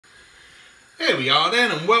Here we are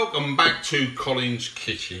then, and welcome back to Colin's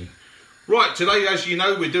Kitchen. Right, today, as you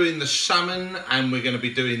know, we're doing the salmon and we're going to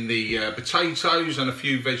be doing the potatoes and a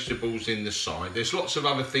few vegetables in the side. There's lots of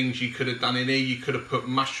other things you could have done in here. You could have put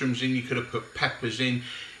mushrooms in, you could have put peppers in,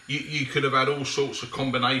 you could have had all sorts of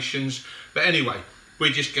combinations. But anyway, we're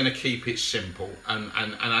just going to keep it simple, and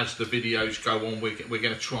as the videos go on, we're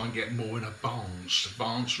going to try and get more in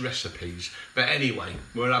advanced recipes. But anyway,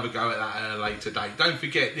 we'll have a go at that at a later date. Don't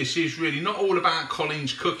forget, this is really not all about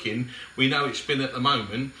Colin's cooking. We know it's been at the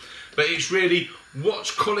moment, but it's really what's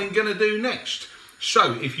Colin going to do next.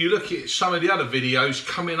 So if you look at some of the other videos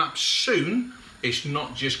coming up soon, it's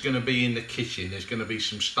not just going to be in the kitchen. There's going to be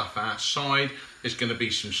some stuff outside. There's going to be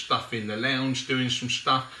some stuff in the lounge, doing some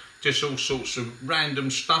stuff. Just all sorts of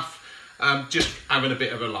random stuff, just having a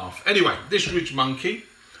bit of a laugh. Anyway, this ridgemonkey,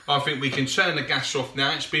 I think we can turn the gas off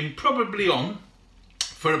now. It's been probably on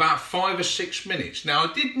for about 5 or 6 minutes. Now,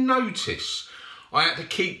 I did notice I had to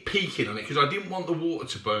keep peeking on it because I didn't want the water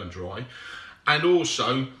to burn dry. And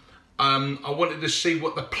also, I wanted to see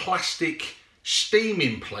what the plastic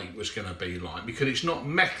steaming plate was going to be like, because it's not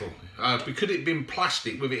metal. Because it'd been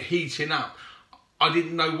plastic with it heating up, I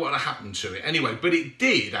didn't know what had happened to it. Anyway, but it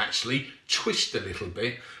did actually twist a little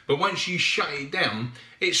bit. But once you shut it down,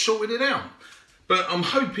 it sorted it out. But I'm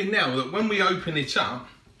hoping now that when we open it up,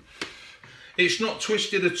 it's not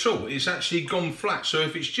twisted at all. It's actually gone flat. So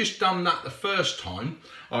if it's just done that the first time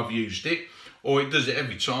I've used it, or it does it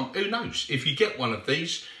every time, who knows? If you get one of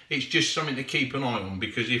these, it's just something to keep an eye on,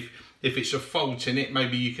 because if it's a fault in it,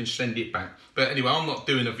 maybe you can send it back. But anyway, I'm not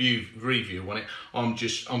doing a review on it. I'm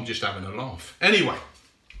just having a laugh. Anyway,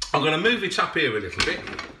 I'm going to move it up here a little bit.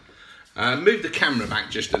 Move the camera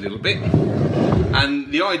back just a little bit.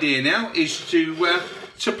 And the idea now is to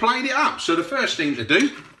plate it up. So the first thing to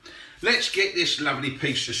do, let's get this lovely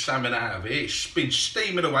piece of salmon out of here. It's been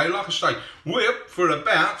steaming away, like I say, whip for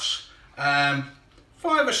about 5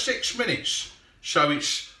 or 6 minutes. So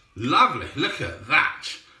it's lovely. Look at that.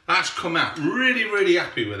 That's come out. Really, really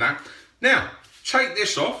happy with that. Now, take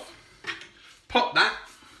this off, pop that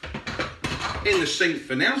in the sink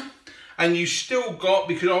for now, and you still got,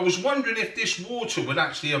 because I was wondering if this water would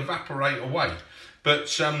actually evaporate away,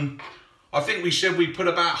 but I think we said we put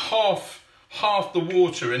about half the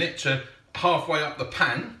water in it to halfway up the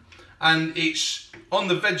pan, and it's on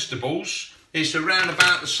the vegetables, it's around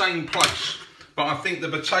about the same place, but I think the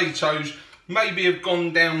potatoes maybe have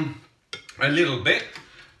gone down a little bit.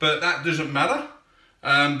 But that doesn't matter,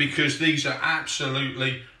 because these are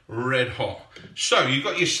absolutely red hot. So you've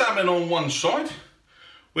got your salmon on one side.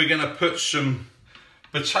 We're going to put some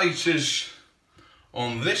potatoes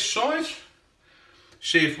on this side.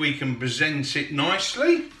 See if we can present it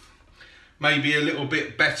nicely. Maybe a little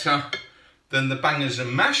bit better than the bangers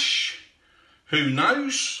and mash. Who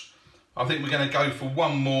knows? I think we're going to go for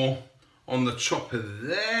one more on the top of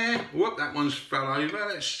there. Whoop, that one's fell over.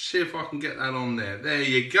 Let's see if I can get that on there. There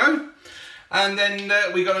you go. And then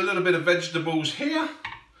we got a little bit of vegetables here.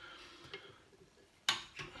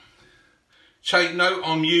 Take note,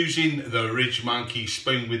 I'm using the ridgemonkey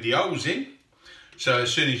spoon with the holes in. So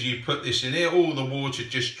as soon as you put this in here, all the water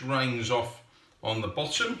just drains off on the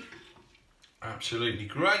bottom. Absolutely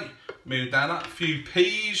great. Move that up. A few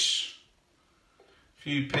peas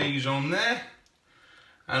on there.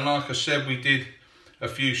 And like I said, we did a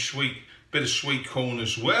few bit of sweet corn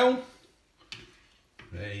as well.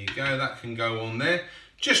 There you go, that can go on there.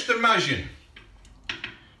 Just imagine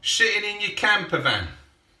sitting in your camper van,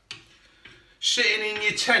 sitting in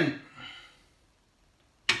your tent,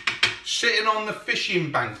 sitting on the fishing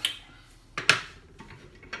bank.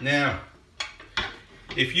 Now,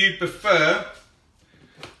 if you prefer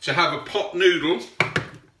to have a pot noodle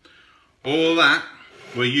or that,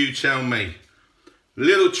 well, you tell me.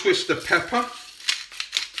 Little twist of pepper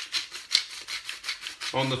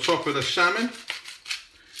on the top of the salmon.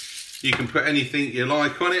 You can put anything you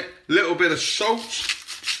like on it. Little bit of salt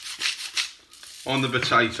on the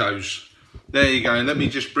potatoes. There you go. Let me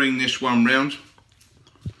just bring this one round.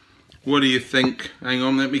 What do you think? Hang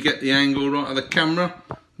on, let me get the angle right of the camera.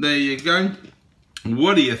 There you go.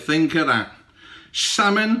 What do you think of that?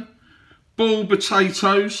 Salmon, boiled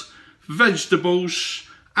potatoes, vegetables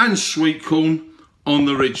and sweet corn on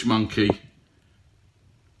the ridgemonkey.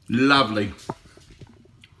 Lovely.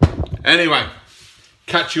 Anyway,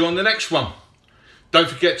 catch you on the next one. Don't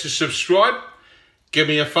forget to subscribe, give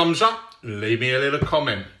me a thumbs up, leave me a little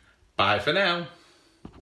comment. Bye for now.